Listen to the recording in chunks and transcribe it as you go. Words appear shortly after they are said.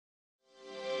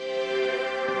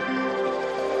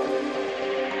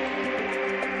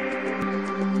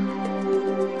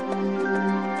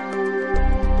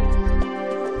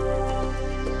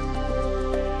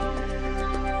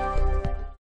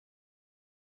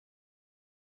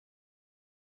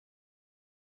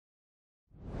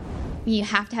You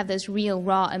have to have those real,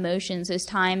 raw emotions, those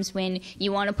times when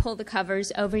you want to pull the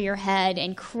covers over your head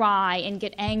and cry and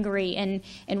get angry and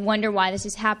wonder why this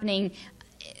is happening.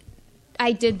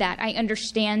 I did that. I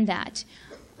understand that.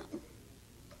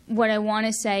 What I want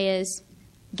to say is,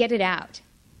 get it out.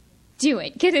 Do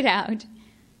it. Get it out.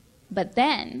 But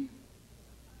then,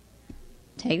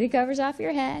 take the covers off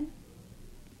your head,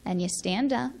 and you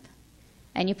stand up,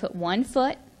 and you put one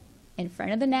foot in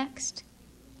front of the next,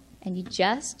 and you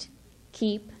just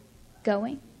keep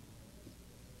going.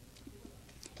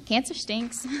 Cancer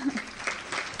stinks.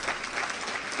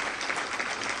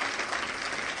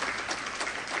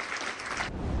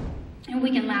 And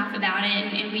we can laugh about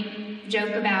it, and we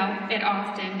joke about it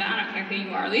often, but I don't care who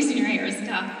you are, losing your hair is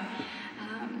tough.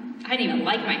 I didn't even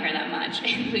like my hair that much,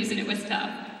 and losing it was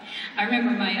tough. I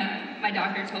remember my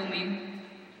doctor told me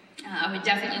I would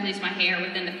definitely lose my hair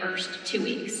within the first 2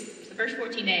 weeks, the first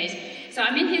 14 days. So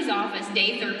I'm in his office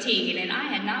day 13, and I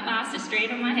had not lost a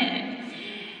strand on my head.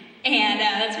 And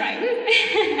that's right.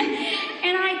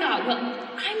 And I thought, well,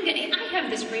 I have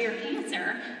this rare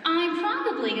cancer. I'm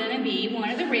probably gonna be one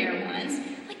of the rare ones,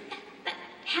 like that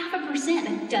 0.5%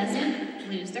 that doesn't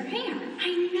lose their hair.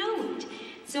 I know it.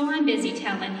 So I'm busy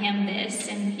telling him this,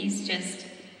 and he's just,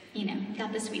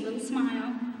 got the sweet little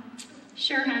smile.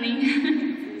 Sure, honey.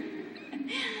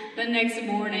 The next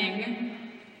morning,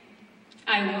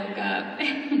 I woke up,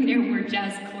 and there were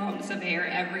just clumps of hair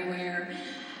everywhere.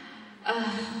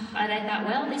 And I thought,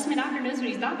 well, at least my doctor knows what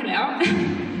he's talking about.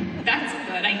 That's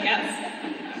good, I guess.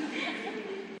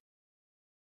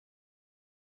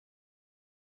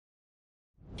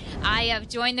 I have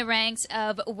joined the ranks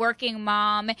of working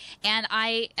mom, and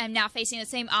I am now facing the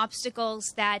same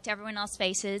obstacles that everyone else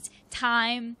faces: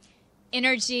 time,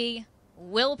 energy,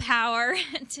 willpower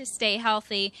to stay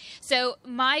healthy. So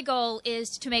my goal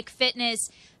is to make fitness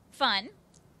fun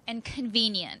and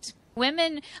convenient.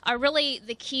 Women are really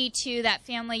the key to that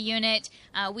family unit.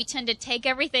 We tend to take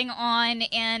everything on,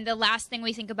 and the last thing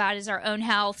we think about is our own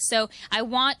health. So I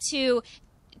want to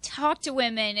talk to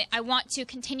women. I want to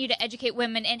continue to educate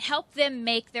women and help them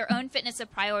make their own fitness a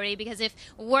priority, because if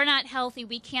we're not healthy,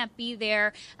 we can't be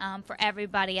there for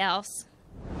everybody else.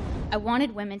 I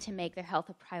wanted women to make their health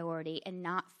a priority and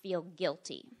not feel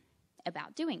guilty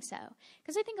about doing so.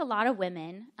 Because I think a lot of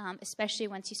women, especially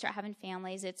once you start having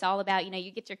families, it's all about,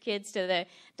 you get your kids to the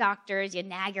doctors, you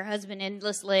nag your husband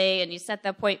endlessly, and you set the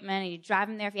appointment, and you drive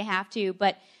them there if you have to.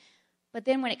 But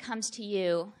then when it comes to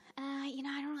you,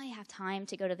 I don't really have time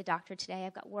to go to the doctor today.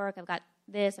 I've got work, I've got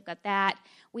this, I've got that.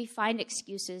 We find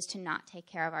excuses to not take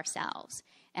care of ourselves.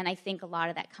 And I think a lot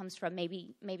of that comes from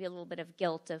maybe a little bit of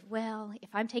guilt of, well, if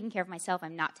I'm taking care of myself,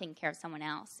 I'm not taking care of someone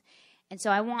else. And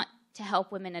so I want to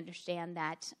help women understand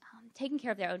that taking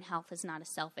care of their own health is not a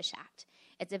selfish act.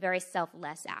 It's a very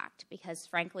selfless act, because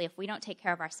frankly, if we don't take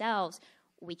care of ourselves,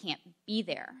 we can't be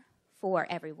there for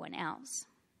everyone else.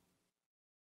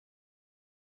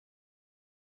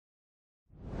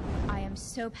 I am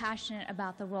so passionate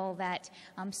about the role that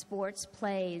sports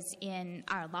plays in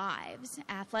our lives.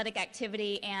 Athletic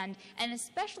activity and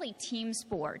especially team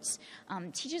sports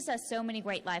teaches us so many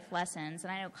great life lessons.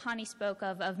 And I know Connie spoke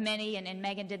of many, and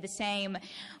Megan did the same.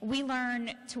 We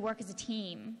learn to work as a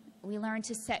team. We learn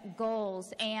to set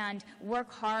goals and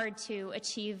work hard to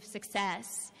achieve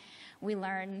success. We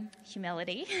learn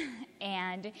humility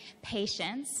and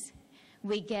patience.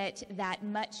 We get that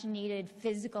much-needed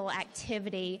physical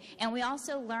activity, and we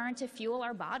also learn to fuel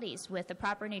our bodies with the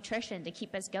proper nutrition to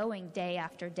keep us going day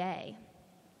after day.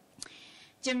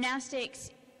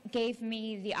 Gymnastics gave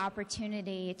me the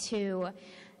opportunity to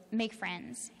make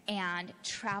friends and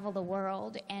travel the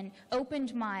world, and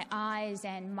opened my eyes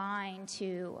and mind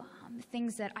to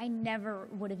things that I never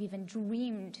would have even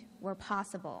dreamed were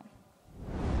possible.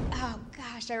 Oh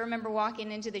gosh, I remember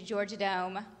walking into the Georgia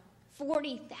Dome.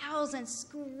 40,000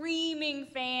 screaming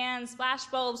fans, flash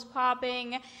bulbs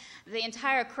popping, the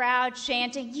entire crowd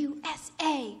chanting,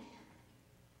 USA!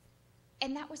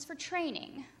 And that was for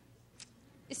training.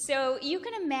 So you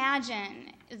can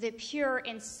imagine the pure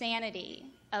insanity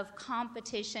of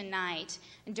competition night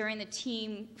during the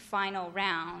team final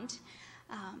round.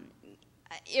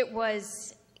 It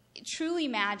was truly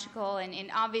magical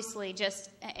and obviously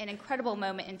just an incredible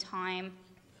moment in time.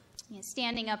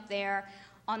 Standing up there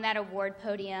on that award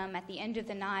podium at the end of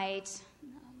the night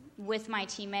with my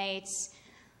teammates,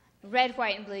 red,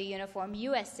 white, and blue uniform,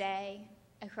 USA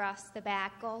across the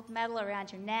back, gold medal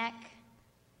around your neck,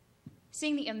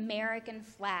 seeing the American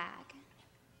flag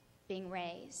being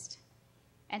raised,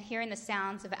 and hearing the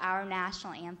sounds of our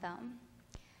national anthem.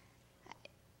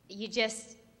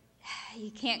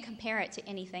 you can't compare it to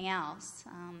anything else.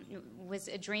 It was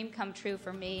a dream come true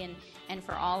for me and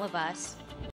for all of us.